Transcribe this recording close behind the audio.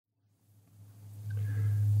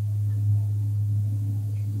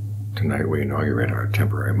Tonight we inaugurate our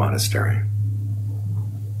temporary monastery.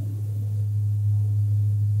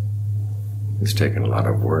 It's taken a lot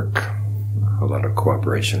of work, a lot of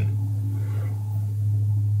cooperation.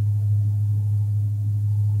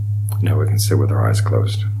 Now we can sit with our eyes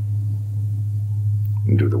closed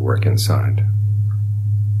and do the work inside.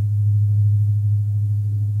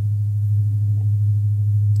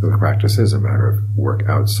 The practice is a matter of work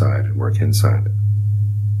outside and work inside.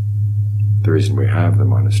 The reason we have the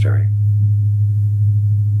monastery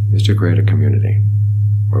is to create a community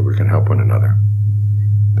where we can help one another.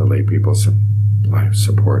 The lay people supply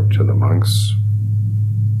support to the monks,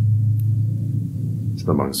 so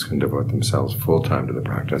the monks can devote themselves full-time to the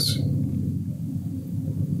practice.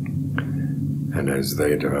 And as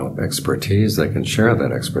they develop expertise, they can share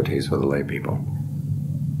that expertise with the lay people.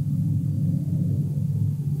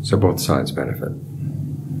 So both sides benefit.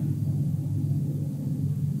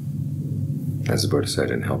 As the Buddha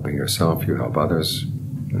said, in helping yourself, you help others.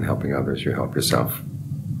 In helping others, you help yourself.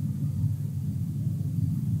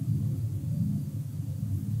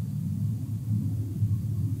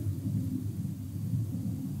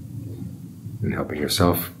 In helping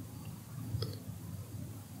yourself,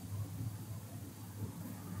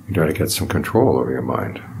 you try to get some control over your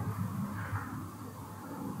mind.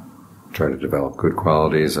 Try to develop good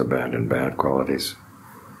qualities, abandon bad qualities.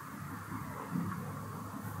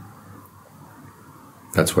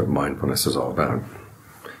 That's what mindfulness is all about.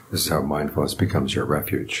 This is how mindfulness becomes your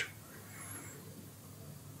refuge.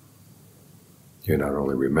 You not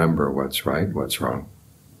only remember what's right, what's wrong,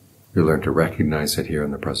 you learn to recognize it here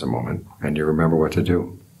in the present moment, and you remember what to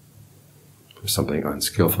do. If something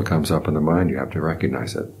unskillful comes up in the mind, you have to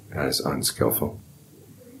recognize it as unskillful.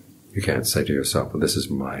 You can't say to yourself, well, this is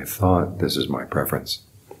my thought, this is my preference.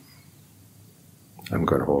 I'm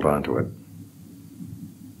going to hold on to it.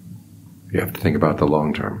 You have to think about the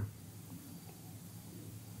long term,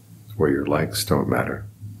 where your likes don't matter,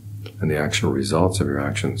 and the actual results of your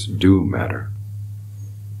actions do matter.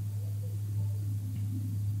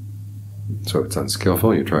 So if it's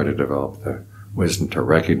unskillful, you try to develop the wisdom to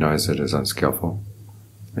recognize it as unskillful,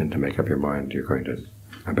 and to make up your mind you're going to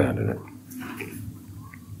abandon it.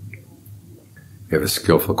 If a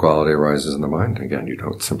skillful quality arises in the mind, again, you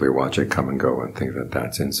don't simply watch it come and go and think that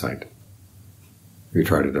that's insight. You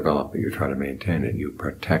try to develop it, you try to maintain it, you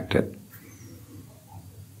protect it.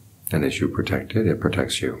 And as you protect it, it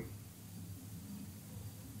protects you.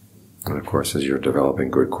 And of course, as you're developing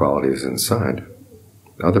good qualities inside,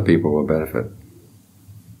 other people will benefit.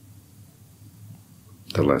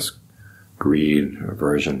 The less greed,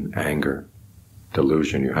 aversion, anger,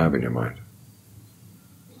 delusion you have in your mind,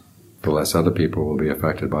 the less other people will be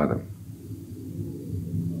affected by them.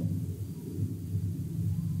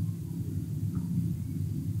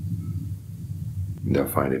 They'll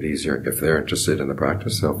find it easier, if they're interested in the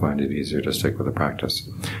practice, they'll find it easier to stick with the practice.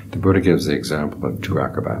 The Buddha gives the example of two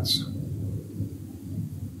acrobats.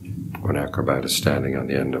 One acrobat is standing on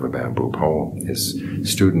the end of a bamboo pole. His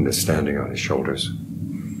student is standing on his shoulders.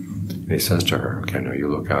 And he says to her, okay, now you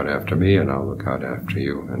look out after me and I'll look out after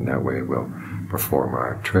you, and that way we'll perform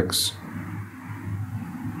our tricks,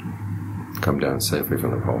 come down safely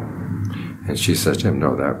from the pole. And she says to him,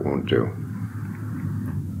 no, that won't do.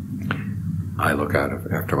 I look out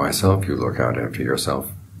after myself, you look out after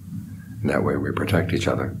yourself. And that way we protect each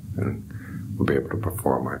other, and we'll be able to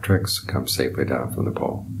perform our tricks, come safely down from the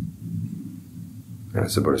pole. And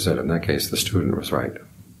as the Buddha said, in that case, the student was right.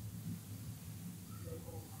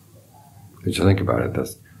 Did you think about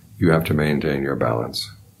it? You have to maintain your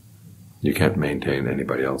balance. You can't maintain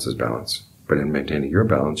anybody else's balance. But in maintaining your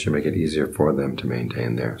balance, you make it easier for them to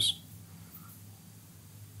maintain theirs.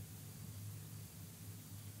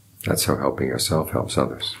 That's how helping yourself helps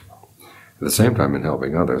others. At the same time, in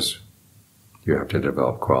helping others, you have to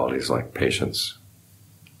develop qualities like patience,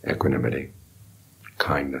 equanimity,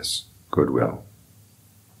 kindness, goodwill.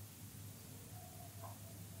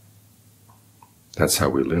 That's how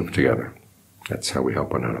we live together. That's how we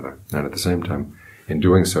help one another. And at the same time, in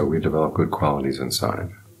doing so, we develop good qualities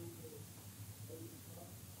inside.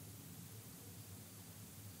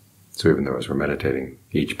 So even though as we're meditating,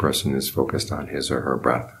 each person is focused on his or her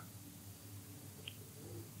breath.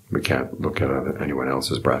 We can't look at anyone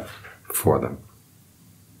else's breath for them.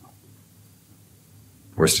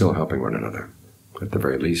 We're still helping one another, at the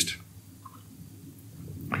very least.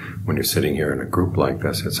 When you're sitting here in a group like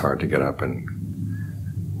this, it's hard to get up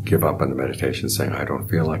and give up on the meditation saying, I don't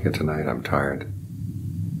feel like it tonight, I'm tired.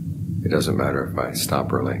 It doesn't matter if I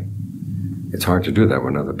stop early. It's hard to do that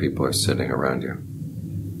when other people are sitting around you.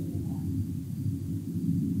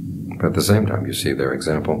 But at the same time, you see their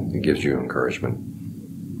example, it gives you encouragement.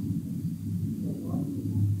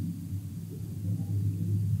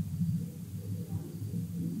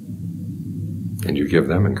 give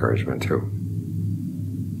them encouragement too.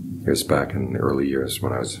 It was back in the early years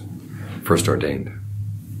when I was first ordained.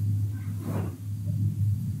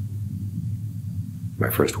 My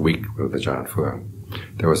first week with the John Fu,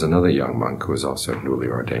 there was another young monk who was also newly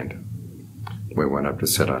ordained. We went up to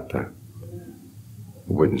sit at the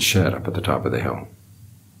wooden shed up at the top of the hill.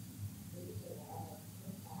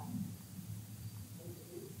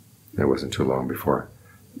 It wasn't too long before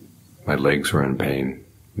my legs were in pain,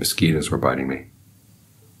 mosquitoes were biting me.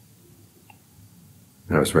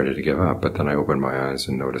 And I was ready to give up, but then I opened my eyes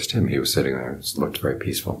and noticed him. He was sitting there, it looked very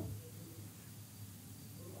peaceful.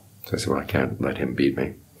 So I said, well, I can't let him beat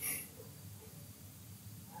me.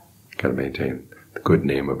 Got to maintain the good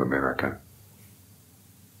name of America.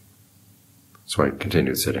 So I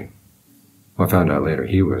continued sitting. Well, I found out later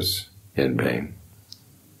he was in pain,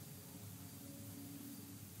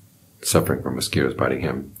 suffering from mosquitoes biting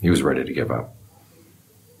him. He was ready to give up.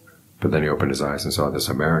 But then he opened his eyes and saw this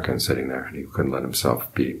American sitting there, and he couldn't let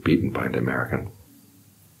himself be beaten by the American.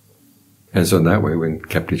 And so in that way we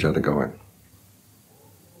kept each other going.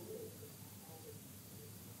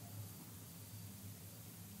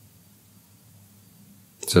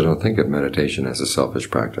 So don't think of meditation as a selfish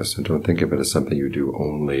practice, and don't think of it as something you do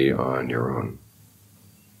only on your own.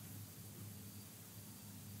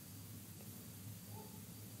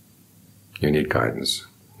 You need guidance,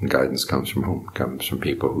 and guidance comes from whom? It comes from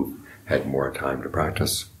people who had more time to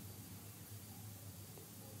practice.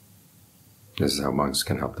 This is how monks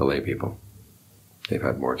can help the lay people. They've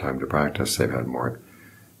had more time to practice, they've had more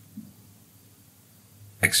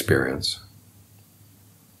experience,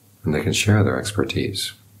 and they can share their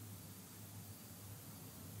expertise.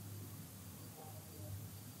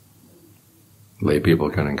 Lay people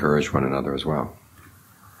can encourage one another as well.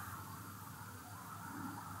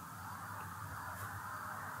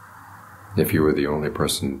 If you were the only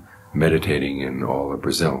person meditating in all of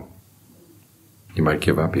Brazil, you might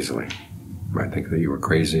give up easily. You might think that you were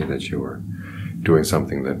crazy, that you were doing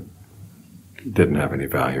something that didn't have any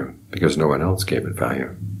value, because no one else gave it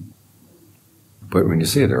value. But when you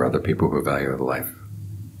see there are other people who value the life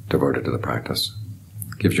devoted to the practice,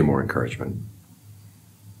 it gives you more encouragement.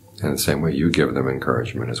 And in the same way, you give them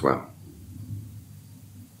encouragement as well.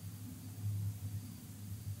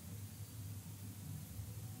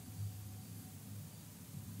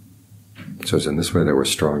 So it's in this way that we're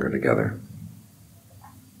stronger together,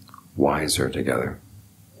 wiser together.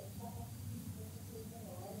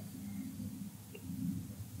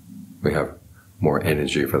 We have more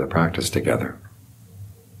energy for the practice together.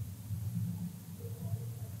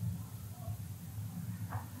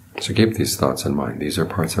 So keep these thoughts in mind. These are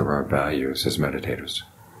parts of our values as meditators.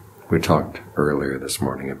 We talked earlier this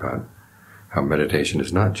morning about how meditation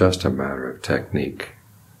is not just a matter of technique.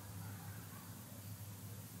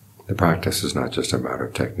 The practice is not just a matter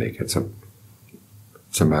of technique. It's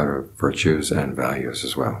a matter of virtues and values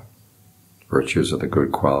as well. Virtues are the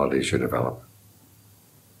good qualities you develop.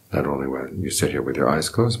 Not only when you sit here with your eyes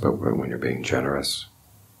closed, but when you're being generous,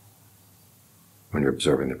 when you're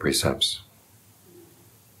observing the precepts,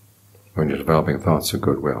 when you're developing thoughts of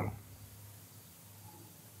goodwill.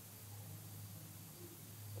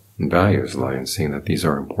 And values lie in seeing that these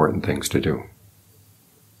are important things to do.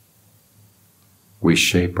 We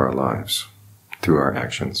shape our lives through our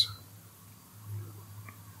actions.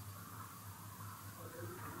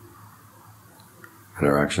 And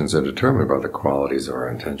our actions are determined by the qualities of our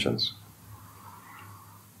intentions.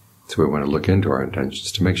 So we want to look into our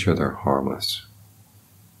intentions to make sure they're harmless.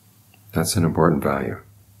 That's an important value.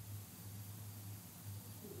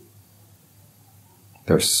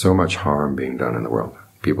 There's so much harm being done in the world.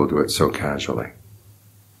 People do it so casually.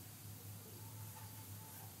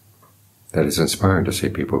 That is inspiring to see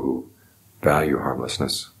people who value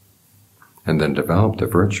harmlessness and then develop the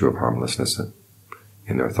virtue of harmlessness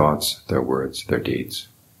in their thoughts, their words, their deeds.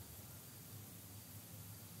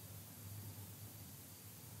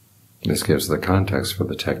 This gives the context for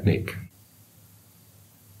the technique,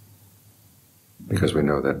 because we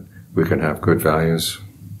know that we can have good values,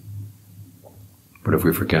 but if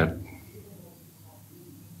we forget,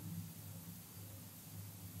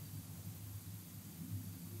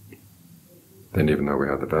 then even though we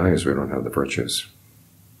have the values, we don't have the virtues.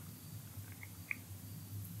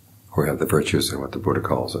 Or we have the virtues in what the Buddha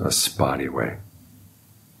calls a spotty way.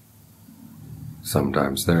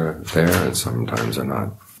 Sometimes they're there and sometimes they're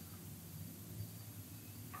not.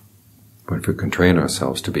 But if we can train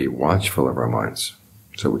ourselves to be watchful of our minds,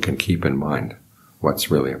 so we can keep in mind what's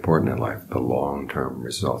really important in life, the long-term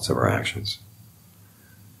results of our actions,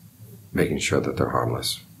 making sure that they're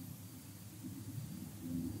harmless,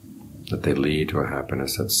 that they lead to a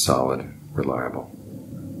happiness that's solid, reliable.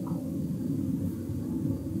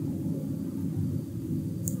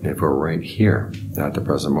 If we're right here at the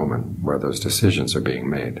present moment where those decisions are being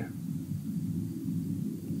made,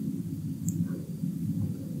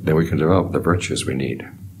 then we can develop the virtues we need.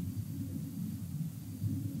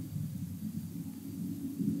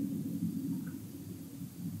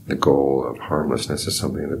 The goal of harmlessness is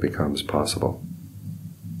something that becomes possible.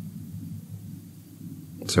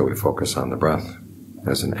 So we focus on the breath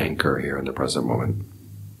as an anchor here in the present moment.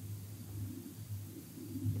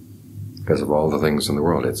 Because of all the things in the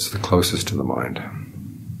world, it's the closest to the mind.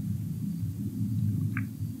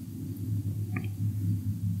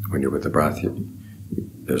 When you're with the breath,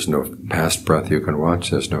 there's no past breath you can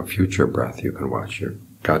watch, there's no future breath you can watch. You've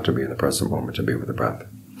got to be in the present moment to be with the breath.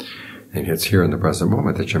 And it's here in the present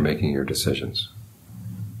moment that you're making your decisions.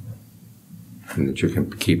 And that you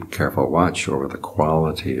can keep careful watch over the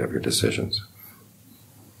quality of your decisions.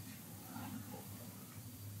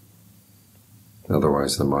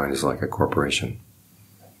 Otherwise, the mind is like a corporation.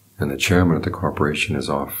 And the chairman of the corporation is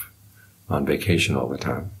off on vacation all the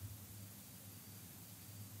time.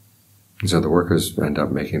 And so the workers end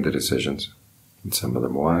up making the decisions. And some of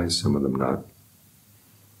them wise, some of them not.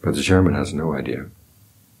 But the chairman has no idea,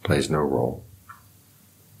 plays no role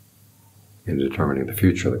in determining the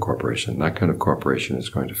future of the corporation. That kind of corporation is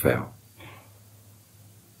going to fail.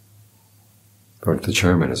 But the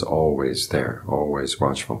chairman is always there, always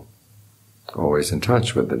watchful, always in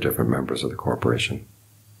touch with the different members of the corporation.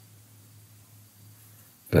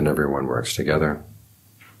 Then everyone works together.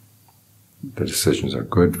 The decisions are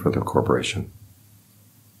good for the corporation.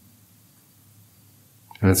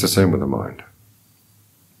 And it's the same with the mind.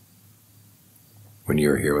 When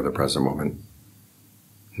you're here with the present moment,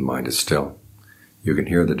 the mind is still, you can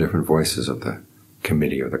hear the different voices of the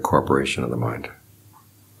committee or the corporation of the mind.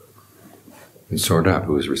 And sort out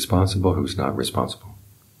who is responsible, who's not responsible.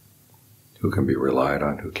 Who can be relied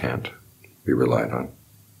on, who can't be relied on.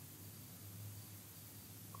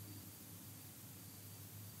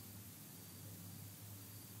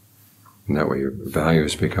 And that way your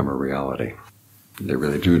values become a reality. They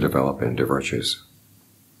really do develop into virtues,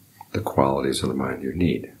 the qualities of the mind you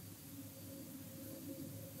need.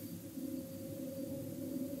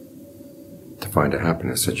 To find a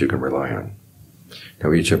happiness that you can rely on.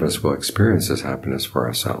 Now each of us will experience this happiness for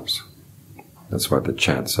ourselves. That's what the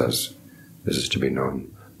chant says. This is to be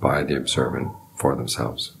known by the observant for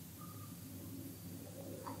themselves.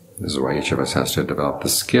 This is why each of us has to develop the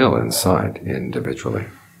skill inside individually.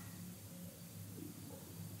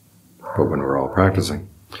 But when we're all practicing,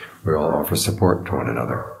 we all offer support to one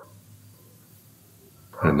another.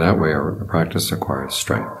 And in that way our practice acquires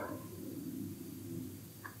strength.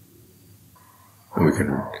 And we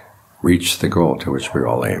can reach the goal to which we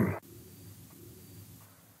all aim.